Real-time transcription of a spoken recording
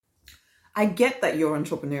I get that you're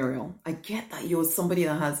entrepreneurial. I get that you're somebody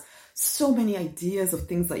that has so many ideas of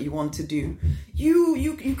things that you want to do.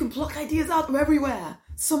 You can pluck ideas out of everywhere.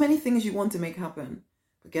 So many things you want to make happen.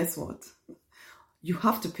 But guess what? You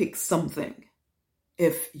have to pick something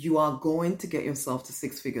if you are going to get yourself to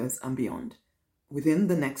 6 figures and beyond within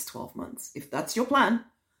the next 12 months. If that's your plan,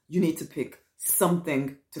 you need to pick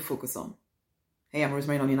something to focus on. Hey, I'm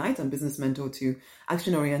Rosemary Nonny-Knight. I'm business mentor to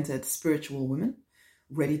action-oriented spiritual women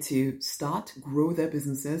ready to start, grow their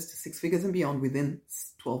businesses to 6 figures and beyond within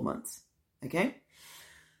 12 months. Okay?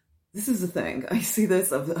 This is the thing. I see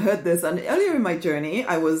this, I've heard this, and earlier in my journey,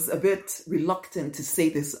 I was a bit reluctant to say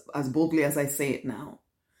this as boldly as I say it now.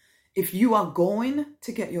 If you are going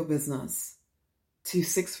to get your business to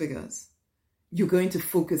 6 figures, you're going to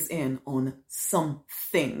focus in on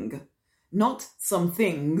something, not some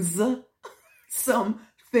things,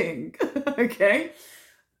 something, okay?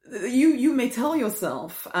 You may tell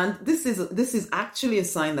yourself, and this is actually a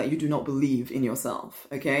sign that you do not believe in yourself,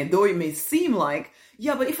 okay? Though it may seem like,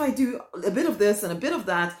 yeah, but if I do a bit of this and a bit of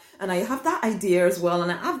that, and I have that idea as well,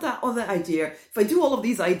 and I have that other idea, if I do all of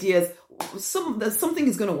these ideas, something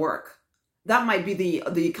is going to work. That might be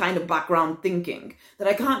the kind of background thinking that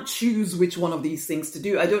I can't choose which one of these things to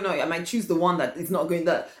do. I don't know. I might choose the one that is not going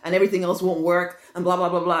that and everything else won't work and blah, blah,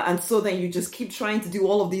 blah, blah. And so then you just keep trying to do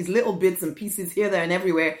all of these little bits and pieces here, there and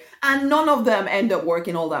everywhere. And none of them end up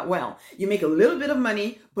working all that well. You make a little bit of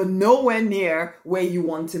money, but nowhere near where you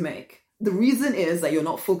want to make. The reason is that you're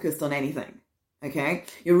not focused on anything. Okay.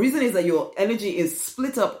 Your reason is that your energy is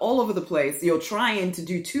split up all over the place. You're trying to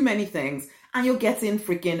do too many things and you're getting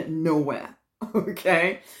freaking nowhere.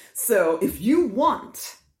 Okay. So if you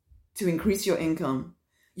want to increase your income,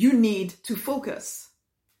 you need to focus.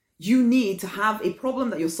 You need to have a problem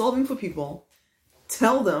that you're solving for people,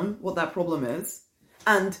 tell them what that problem is,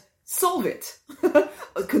 and solve it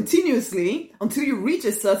continuously until you reach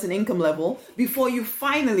a certain income level before you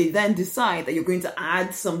finally then decide that you're going to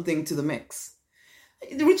add something to the mix.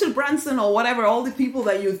 Richard Branson or whatever, all the people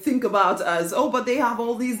that you think about as, oh, but they have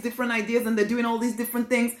all these different ideas and they're doing all these different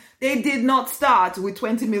things. They did not start with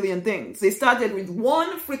 20 million things. They started with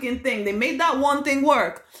one freaking thing. They made that one thing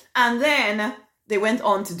work. And then they went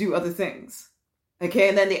on to do other things. Okay,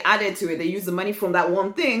 and then they added to it. They used the money from that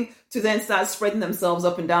one thing to then start spreading themselves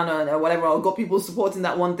up and down or whatever, or got people supporting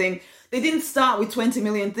that one thing. They didn't start with 20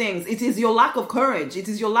 million things. It is your lack of courage. It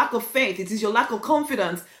is your lack of faith. It is your lack of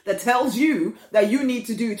confidence that tells you that you need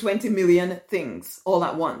to do 20 million things all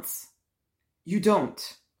at once. You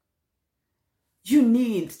don't. You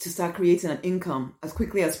need to start creating an income as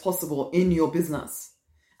quickly as possible in your business.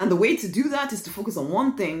 And the way to do that is to focus on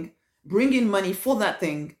one thing, bring in money for that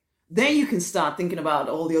thing. Then you can start thinking about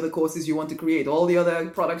all the other courses you want to create, all the other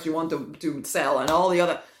products you want to sell, and all the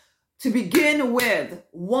other. To begin with,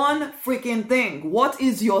 one freaking thing. What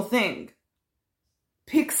is your thing?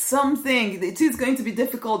 Pick something. It is going to be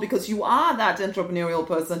difficult because you are that entrepreneurial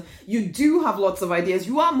person. You do have lots of ideas.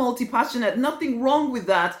 You are multi-passionate. Nothing wrong with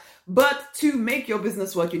that. But to make your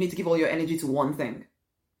business work, you need to give all your energy to one thing.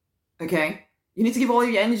 Okay? You need to give all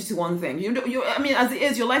your energy to one thing. As it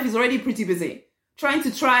is, your life is already pretty busy. Trying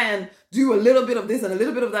and do a little bit of this and a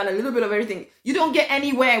little bit of that and a little bit of everything. You don't get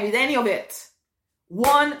anywhere with any of it.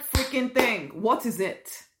 One freaking thing. What is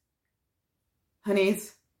it?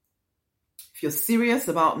 Honeys, if you're serious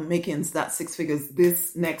about making that 6 figures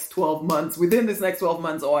this next 12 months, within this next 12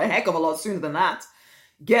 months, or a heck of a lot sooner than that,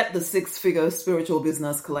 get the 6 figure spiritual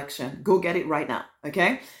business collection. Go get it right now.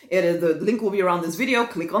 Okay? The link will be around this video.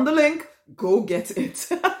 Click on the link. Go get it.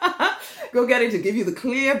 Go get it to give you the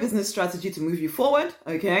clear business strategy to move you forward,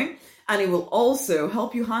 okay? And it will also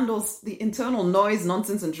help you handle the internal noise,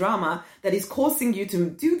 nonsense, and drama that is causing you to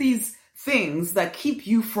do these things that keep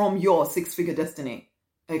you from your 6-figure destiny,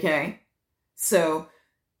 okay? So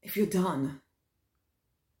if you're done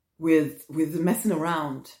with messing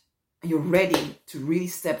around and you're ready to really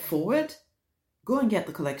step forward, go and get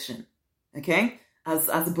the collection, okay? As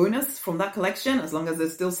a bonus from that collection, as long as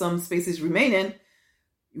there's still some spaces remaining,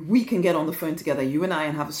 we can get on the phone together, you and I,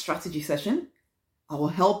 and have a strategy session. I will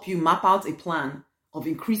help you map out a plan of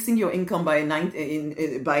increasing your income by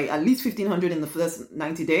at least $1,500 in the first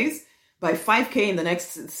 90 days, by $5,000 in the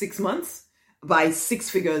next 6 months, by 6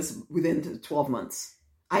 figures within 12 months.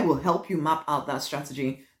 I will help you map out that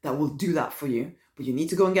strategy that will do that for you. But you need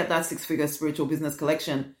to go and get that 6-figure spiritual business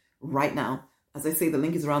collection right now. As I say, the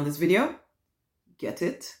link is around this video. Get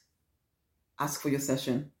it. Ask for your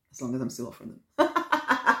session, as long as I'm still offering them.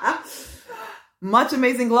 Much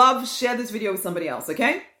amazing love. Share this video with somebody else,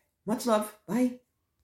 okay? Much love. Bye.